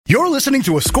You're listening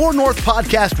to a Score North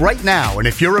podcast right now, and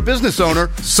if you're a business owner,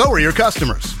 so are your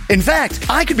customers. In fact,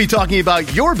 I could be talking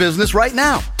about your business right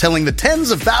now, telling the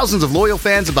tens of thousands of loyal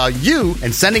fans about you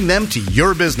and sending them to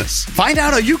your business. Find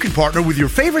out how you can partner with your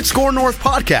favorite Score North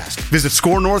podcast. Visit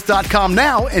scorenorth.com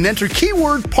now and enter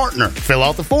keyword partner. Fill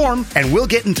out the form, and we'll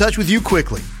get in touch with you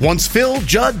quickly. Once Phil,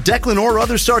 Judd, Declan, or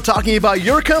others start talking about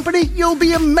your company, you'll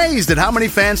be amazed at how many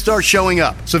fans start showing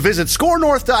up. So visit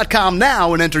scorenorth.com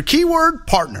now and enter keyword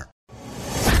partner.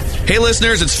 Hey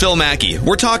listeners, it's Phil Mackey.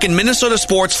 We're talking Minnesota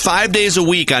sports 5 days a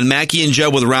week on Mackey and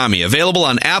Judd with Rami. Available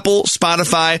on Apple,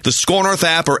 Spotify, the Score North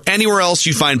app, or anywhere else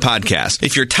you find podcasts.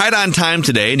 If you're tight on time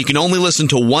today and you can only listen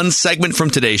to one segment from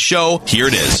today's show, here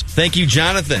it is. Thank you,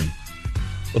 Jonathan.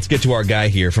 Let's get to our guy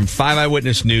here from 5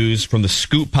 Eyewitness News from the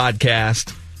Scoop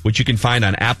podcast, which you can find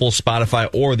on Apple, Spotify,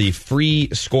 or the free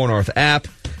Score North app.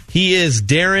 He is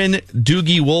Darren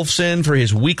Doogie Wolfson for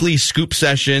his weekly Scoop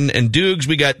session. And Doogs,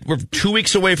 we're 2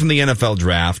 weeks away from the NFL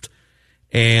draft,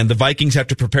 and the Vikings have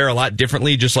to prepare a lot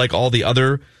differently, just like all the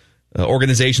other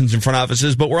organizations and front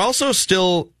offices. But we're also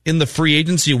still in the free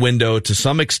agency window to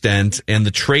some extent, and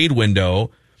the trade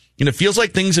window. And it feels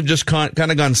like things have just kind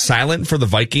of gone silent for the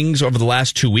Vikings over the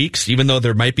last 2 weeks, even though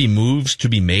there might be moves to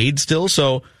be made still.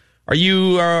 So Are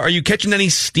you catching any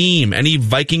steam, any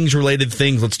Vikings-related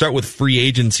things? Let's start with free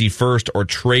agency first or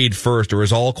trade first, or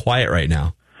is all quiet right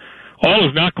now? All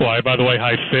is not quiet, by the way.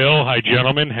 Hi, Phil. Hi,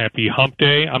 gentlemen. Happy hump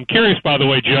day. I'm curious, by the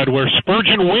way, Judd, where does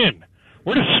Spurgeon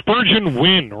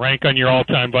Wynn rank on your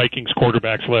all-time Vikings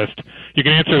quarterbacks list? You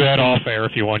can answer that off air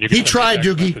if you want. He tried,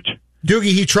 Doogie.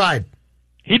 Doogie, he tried.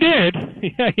 He did.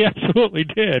 Yeah, he absolutely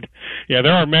did. Yeah,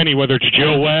 there are many, whether it's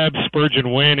Joe Webb,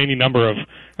 Spurgeon Wynn, any number of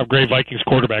great Vikings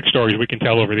quarterback stories we can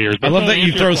tell over the years. But I love that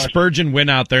you throw Spurgeon Wynn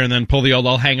out there and then pull the old,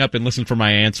 I'll hang up and listen for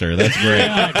my answer. That's great.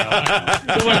 Yeah, I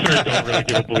know. The listeners don't really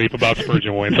give a bleep about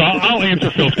Spurgeon Wynn, so I'll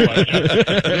answer Phil's question.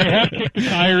 They have kicked the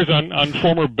tires on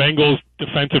former Bengals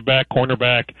defensive back,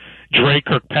 cornerback, Dre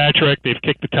Kirkpatrick. They've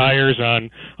kicked the tires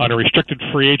on a restricted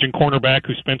free agent cornerback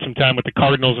who spent some time with the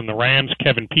Cardinals and the Rams,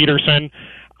 Kevin Peterson.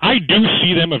 I do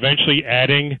see them eventually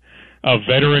adding a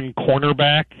veteran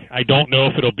cornerback. I don't know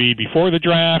if it'll be before the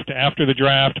draft, after the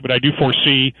draft, but I do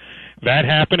foresee that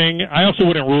happening. I also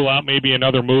wouldn't rule out maybe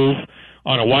another move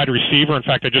on a wide receiver. In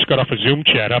fact, I just got off a Zoom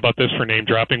chat. How about this for name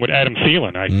dropping with Adam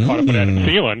Thielen? I caught up with Adam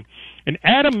Thielen. And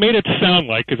Adam made it sound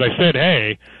like, because I said,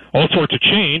 hey, all sorts of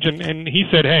change, and he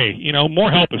said, hey, more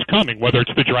help is coming, whether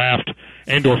it's the draft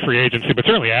and or free agency. But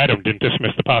certainly Adam didn't dismiss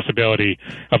the possibility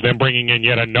of them bringing in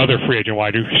yet another free agent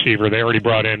wide receiver. They already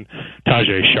brought in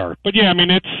Tajay Sharp. But, yeah, I mean,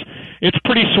 it's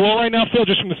pretty slow right now, Phil,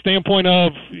 just from the standpoint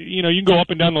of, you can go up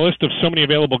and down the list of so many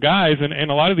available guys, and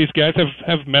a lot of these guys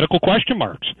have medical question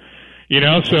marks.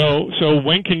 So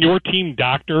when can your team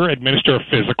doctor administer a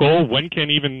physical? When can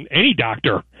even any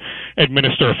doctor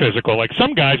administer a physical? Like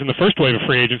some guys in the first wave of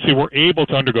free agency were able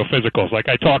to undergo physicals. Like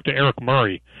I talked to Eric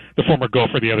Murray, the former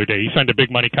Gopher, the other day. He signed a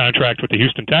big money contract with the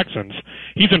Houston Texans.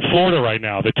 He's in Florida right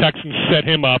now. The Texans set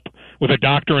him up with a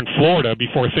doctor in Florida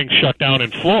before things shut down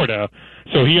in Florida.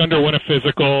 So he underwent a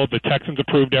physical. The Texans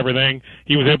approved everything.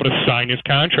 He was able to sign his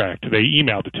contract. They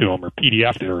emailed it to him or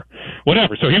PDF'd it or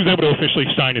whatever. So he was able to officially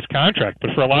sign his contract.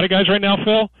 But for a lot of guys right now,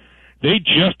 Phil, they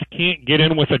just can't get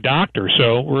in with a doctor.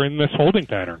 So we're in this holding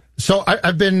pattern. So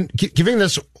I've been giving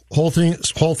this whole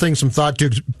thing some thought to,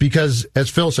 because as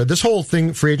Phil said, this whole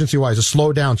thing free agency wise has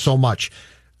slowed down so much.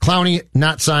 Clowney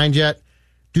not signed yet.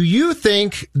 Do you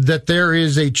think that there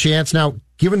is a chance now,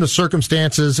 given the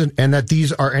circumstances and that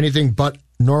these are anything but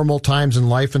normal times in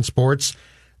life and sports,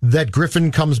 that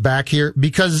Griffin comes back here?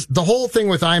 Because the whole thing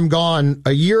with I'm gone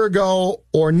a year ago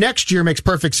or next year makes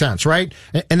perfect sense, right?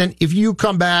 And then if you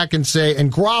come back and say,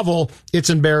 and grovel, it's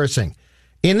embarrassing.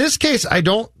 In this case, I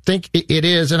don't think it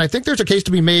is. And I think there's a case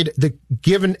to be made that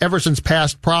given Everson's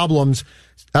past problems,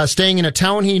 staying in a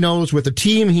town he knows with a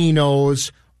team he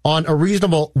knows on a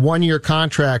reasonable one-year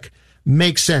contract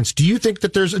makes sense. Do you think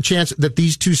that there's a chance that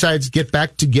these two sides get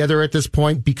back together at this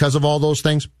point because of all those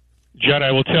things? Judd,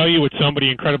 I will tell you what somebody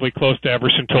incredibly close to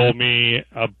Everson told me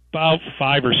about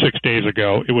 5 or 6 days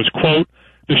ago. It was, quote,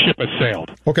 the ship has sailed.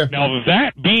 Okay. Now,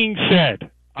 that being said,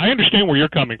 I understand where you're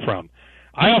coming from.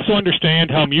 I also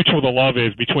understand how mutual the love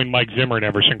is between Mike Zimmer and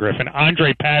Everson Griffin,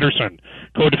 Andre Patterson,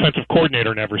 co-defensive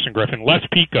coordinator in Everson Griffin, Les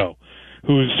Pico,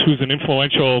 who's an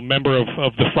influential member of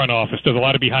the front office, does a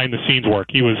lot of behind-the-scenes work.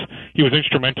 He was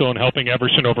instrumental in helping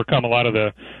Everson overcome a lot of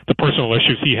the personal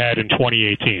issues he had in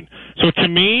 2018. So to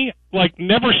me, like,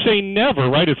 never say never,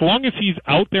 right? As long as he's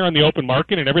out there on the open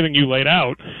market and everything you laid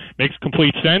out makes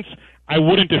complete sense, I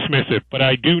wouldn't dismiss it. But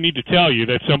I do need to tell you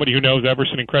that somebody who knows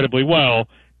Everson incredibly well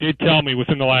did tell me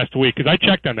within the last week, because I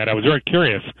checked on that. I was very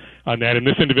curious on that, and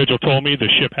this individual told me the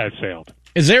ship has sailed.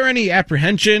 Is there any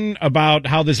apprehension about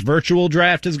how this virtual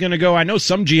draft is going to go? I know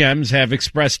some GMs have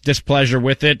expressed displeasure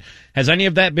with it. Has any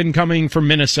of that been coming from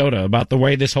Minnesota about the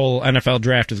way this whole NFL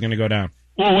draft is going to go down?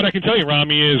 Well, what I can tell you,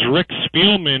 Rami, is Rick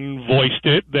Spielman voiced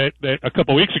it that a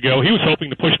couple of weeks ago. He was hoping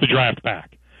to push the draft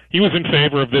back. He was in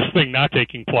favor of this thing not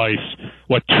taking place,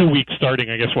 2 weeks starting,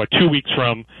 2 weeks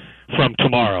from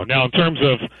tomorrow. Now, in terms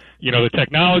of, the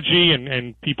technology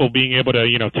and people being able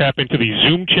to, tap into these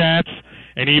Zoom chats,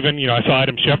 and even, I saw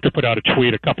Adam Schefter put out a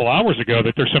tweet a couple hours ago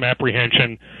that there's some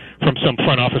apprehension from some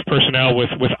front office personnel with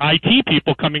IT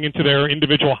people coming into their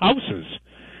individual houses.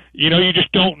 You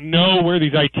just don't know where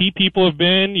these IT people have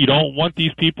been. You don't want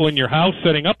these people in your house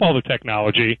setting up all the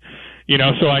technology.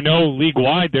 So I know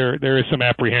league-wide there is some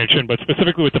apprehension, but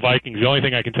specifically with the Vikings, the only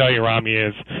thing I can tell you, Rami,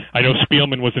 is I know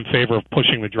Spielman was in favor of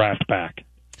pushing the draft back.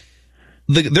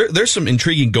 There's some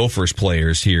intriguing Gophers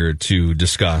players here to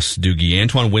discuss, Doogie.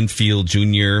 Antoine Winfield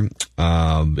Jr.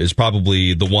 Is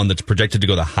probably the one that's projected to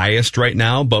go the highest right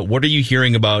now, but what are you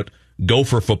hearing about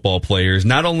Gopher football players,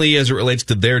 not only as it relates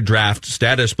to their draft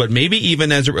status, but maybe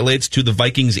even as it relates to the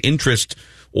Vikings' interest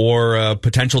or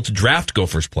potential to draft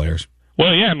Gophers players?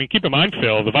 Well, yeah, keep in mind,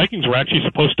 Phil, the Vikings were actually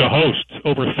supposed to host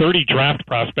over 30 draft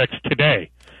prospects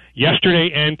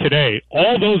yesterday and today.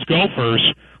 All those Gophers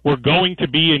were going to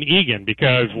be in Eagan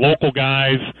because local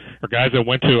guys or guys that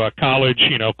went to a college,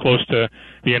 close to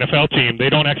the NFL team, they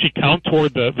don't actually count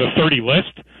toward the 30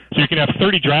 list. So you can have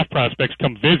 30 draft prospects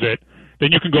come visit.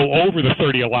 Then you can go over the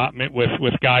 30 allotment with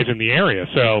guys in the area.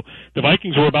 So the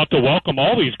Vikings were about to welcome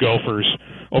all these Gophers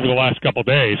over the last couple of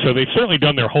days. So they've certainly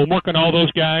done their homework on all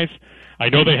those guys. I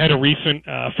know they had a recent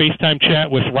FaceTime chat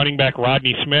with running back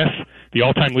Rodney Smith, the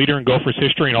all-time leader in Gophers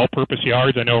history in all-purpose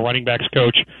yards. I know running backs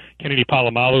coach Kennedy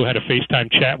Palomalu had a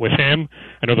FaceTime chat with him.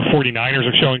 I know the 49ers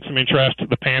are showing some interest,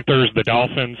 the Panthers, the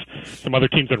Dolphins, some other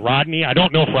teams in Rodney. I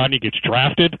don't know if Rodney gets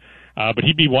drafted, but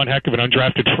he'd be one heck of an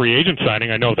undrafted free agent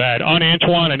signing. I know that. On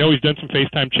Antoine, I know he's done some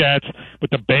FaceTime chats with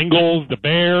the Bengals, the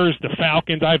Bears, the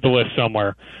Falcons. I have the list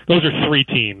somewhere. Those are 3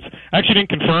 teams. I actually didn't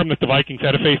confirm that the Vikings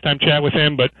had a FaceTime chat with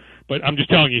him, but I'm just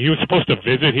telling you, he was supposed to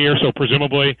visit here, so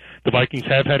presumably the Vikings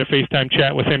have had a FaceTime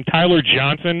chat with him. Tyler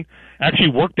Johnson actually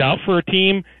worked out for a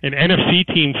team. An NFC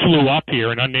team flew up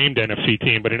here, an unnamed NFC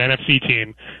team, but an NFC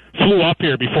team flew up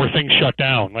here before things shut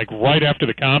down, right after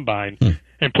the Combine,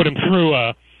 and put him through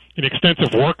an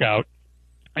extensive workout.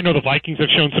 I know the Vikings have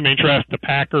shown some interest, the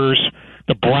Packers,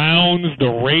 the Browns, the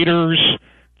Raiders,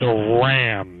 the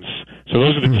Rams. So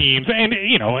those are the teams. And,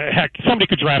 heck, somebody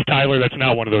could draft Tyler. That's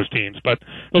not one of those teams. But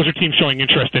those are teams showing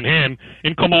interest in him.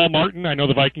 In Kamal Martin, I know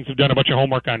the Vikings have done a bunch of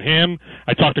homework on him.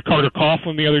 I talked to Carter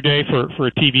Coughlin the other day for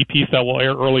a TV piece that will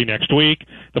air early next week.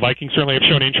 The Vikings certainly have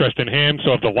shown interest in him.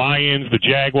 So have the Lions, the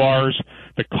Jaguars,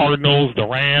 the Cardinals, the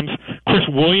Rams. Chris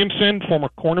Williamson, former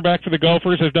cornerback for the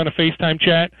Gophers, has done a FaceTime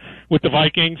chat with the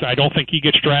Vikings. I don't think he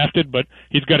gets drafted, but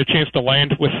he's got a chance to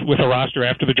land with a roster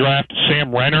after the draft.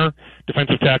 Sam Renner,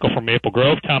 defensive tackle from Maple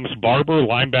Grove. Thomas Barber,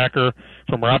 linebacker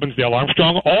from Robbinsdale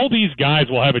Armstrong. All these guys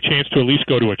will have a chance to at least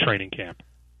go to a training camp.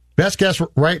 Best guess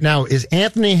right now, is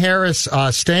Anthony Harris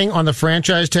staying on the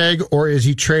franchise tag, or is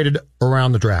he traded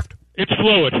around the draft? It's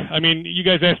fluid. You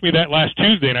guys asked me that last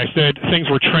Tuesday, and I said things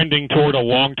were trending toward a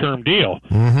long-term deal.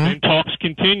 And talks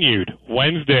continued.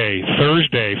 Wednesday,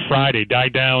 Thursday, Friday,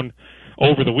 died down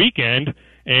over the weekend,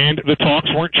 and the talks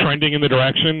weren't trending in the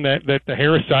direction that the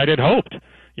Harris side had hoped.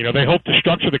 They hoped to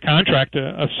structure the contract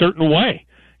a certain way.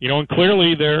 And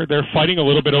clearly they're fighting a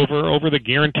little bit over the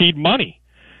guaranteed money.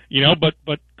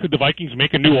 But could the Vikings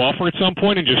make a new offer at some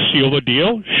point and just seal the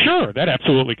deal? Sure, that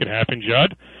absolutely could happen,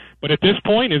 Judd. But at this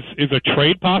point, is a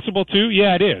trade possible too?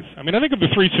 Yeah, it is. I think of the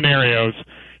 3 scenarios.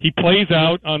 He plays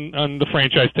out on the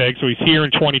franchise tag, so he's here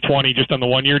in 2020 just on the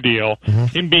 1-year deal.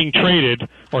 Him being traded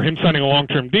or him signing a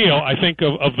long-term deal, I think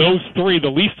of those 3, the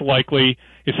least likely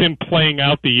is him playing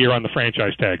out the year on the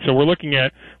franchise tag. So we're looking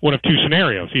at one of 2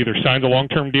 scenarios. He either signs a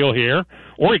long-term deal here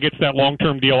or he gets that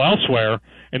long-term deal elsewhere,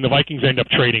 and the Vikings end up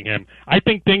trading him. I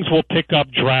think things will pick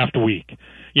up draft week.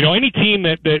 Any team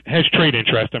that has trade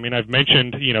interest, I've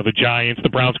mentioned, the Giants, the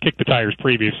Browns kicked the tires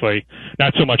previously,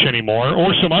 not so much anymore,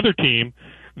 or some other team,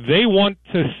 they want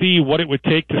to see what it would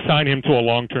take to sign him to a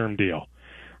long-term deal.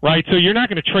 Right? So you're not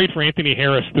going to trade for Anthony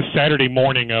Harris the Saturday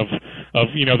morning of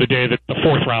the day that the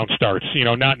 4th round starts,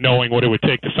 not knowing what it would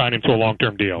take to sign him to a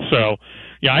long-term deal. So,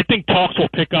 yeah, I think talks will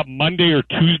pick up Monday or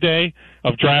Tuesday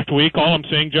of draft week. All I'm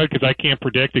saying, Judd, because I can't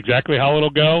predict exactly how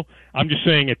it'll go, I'm just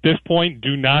saying at this point,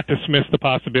 do not dismiss the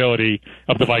possibility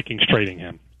of the Vikings trading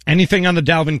him. Anything on the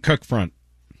Dalvin Cook front?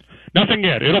 Nothing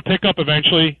yet. It'll pick up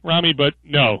eventually, Rami, but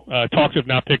no, talks have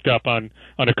not picked up on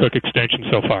a Cook extension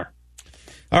so far.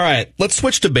 All right, let's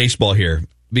switch to baseball here,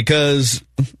 because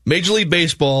Major League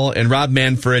Baseball and Rob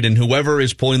Manfred and whoever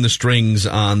is pulling the strings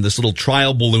on this little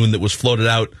trial balloon that was floated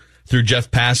out through Jeff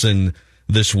Passan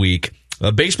this week,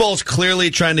 baseball is clearly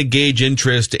trying to gauge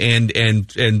interest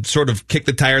and sort of kick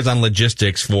the tires on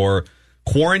logistics for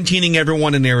quarantining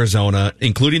everyone in Arizona,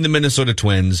 including the Minnesota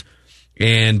Twins,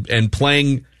 and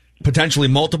playing potentially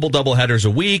multiple doubleheaders a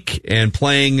week and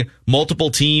playing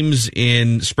multiple teams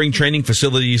in spring training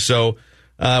facilities. So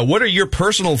what are your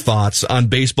personal thoughts on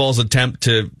baseball's attempt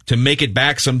to make it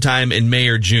back sometime in May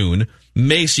or June?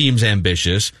 May seems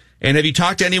ambitious. And have you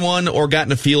talked to anyone or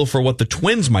gotten a feel for what the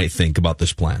Twins might think about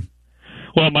this plan?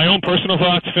 Well, my own personal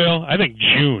thoughts, Phil, I think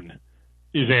June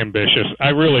is ambitious. I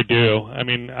really do. I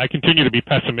mean, I continue to be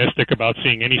pessimistic about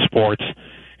seeing any sports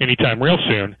anytime real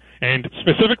soon. And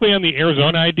specifically on the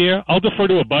Arizona idea, I'll defer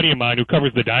to a buddy of mine who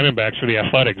covers the Diamondbacks for the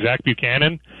Athletic, Zach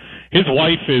Buchanan. His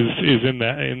wife is in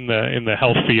the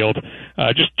health field.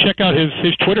 Just check out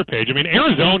his Twitter page. I mean,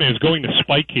 Arizona is going to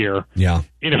spike here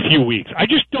in a few weeks. I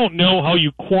just don't know how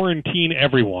you quarantine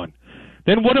everyone.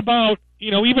 Then what about,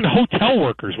 even hotel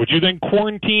workers? Would you then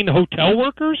quarantine hotel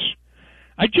workers?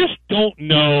 I just don't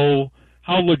know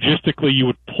how logistically you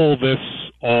would pull this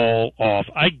all off.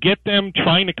 I get them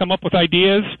trying to come up with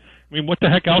ideas. I mean, what the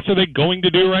heck else are they going to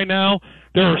do right now?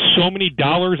 There are so many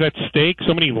dollars at stake,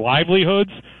 so many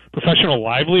livelihoods, professional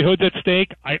livelihoods at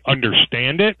stake. I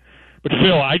understand it. But,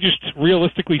 Phil,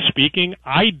 realistically speaking,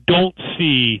 I don't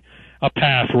see a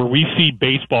path where we see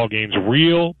baseball games,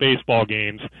 real baseball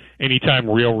games, anytime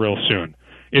real soon.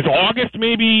 Is August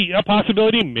maybe a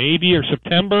possibility? Maybe, or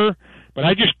September? But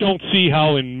I just don't see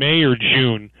how in May or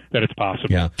June that it's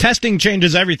possible. Yeah. Testing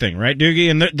changes everything, right,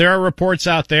 Doogie? And there are reports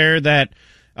out there that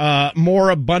more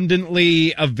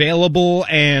abundantly available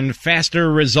and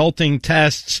faster resulting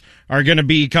tests are going to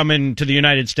be coming to the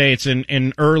United States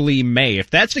in early May. If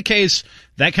that's the case,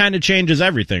 that kind of changes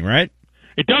everything, right?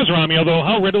 It does, Rami, although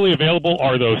how readily available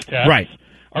are those tests? Right.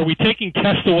 Are we taking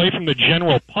tests away from the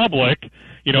general public?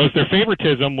 Is there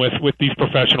favoritism with these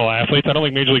professional athletes? I don't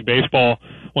think Major League Baseball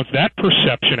wants that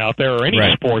perception out there, or any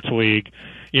sports league.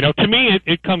 To me,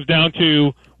 it comes down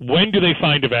to, when do they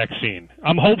find a vaccine?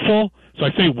 I'm hopeful, so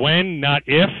I say when, not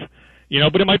if.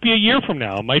 But it might be a year from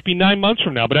now. It might be 9 months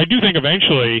from now. But I do think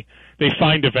eventually they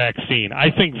find a vaccine. I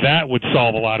think that would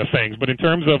solve a lot of things. But in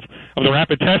terms of the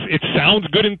rapid test, it sounds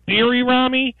good in theory,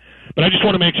 Rami, but I just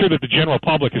want to make sure that the general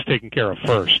public is taken care of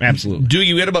first. Absolutely.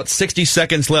 Doogie, we had about 60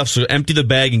 seconds left, so empty the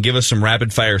bag and give us some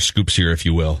rapid-fire scoops here, if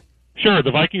you will. Sure.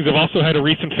 The Vikings have also had a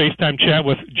recent FaceTime chat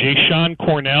with Jayshon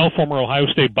Cornell, former Ohio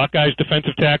State Buckeyes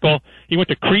defensive tackle. He went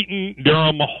to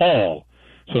Cretin-Durham Hall.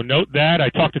 So note that. I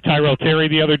talked to Tyrell Terry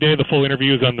the other day. The full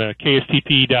interview is on the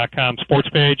KSTP.com sports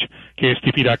page,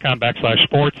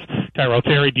 KSTP.com/sports. Tyrell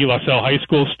Terry, De La Salle High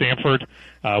School, Stanford,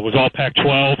 was all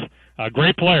Pac-12.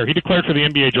 Great player. He declared for the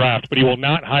NBA draft, but he will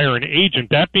not hire an agent.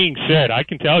 That being said, I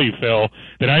can tell you, Phil,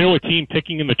 that I know a team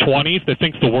picking in the 20s that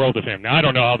thinks the world of him. Now, I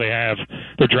don't know how they have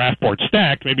their draft board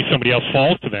stacked. Maybe somebody else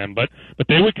falls to them, but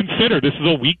they would consider this is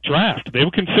a weak draft. They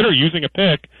would consider using a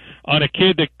pick on a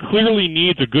kid that clearly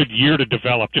needs a good year to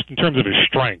develop, just in terms of his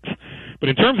strength. But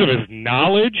in terms of his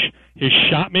knowledge, his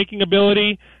shot-making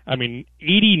ability,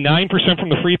 89% from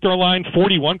the free throw line,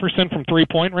 41% from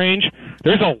three-point range.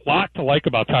 There's a lot to like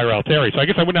about Tyrell Terry. So I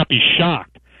guess I would not be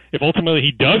shocked if ultimately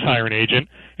he does hire an agent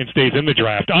and stays in the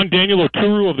draft. On Daniel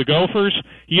Oturu of the Gophers,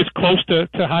 he is close to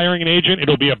hiring an agent.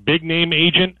 It'll be a big-name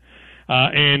agent.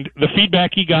 And the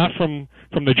feedback he got from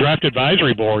the draft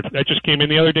advisory board that just came in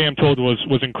the other day, I'm told,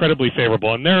 was incredibly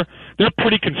favorable. And they're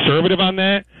pretty conservative on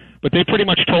that, but they pretty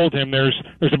much told him there's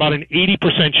about an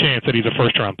 80% chance that he's a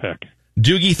first-round pick.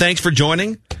 Doogie, thanks for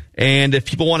joining. And if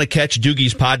people want to catch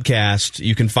Doogie's podcast,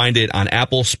 you can find it on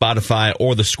Apple, Spotify,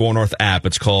 or the Score North app.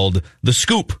 It's called The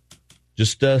Scoop.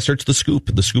 Just search The Scoop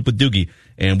with Doogie.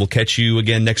 And we'll catch you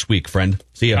again next week, friend.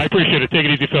 See ya. I appreciate it. Take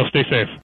it easy, Phil. Stay safe.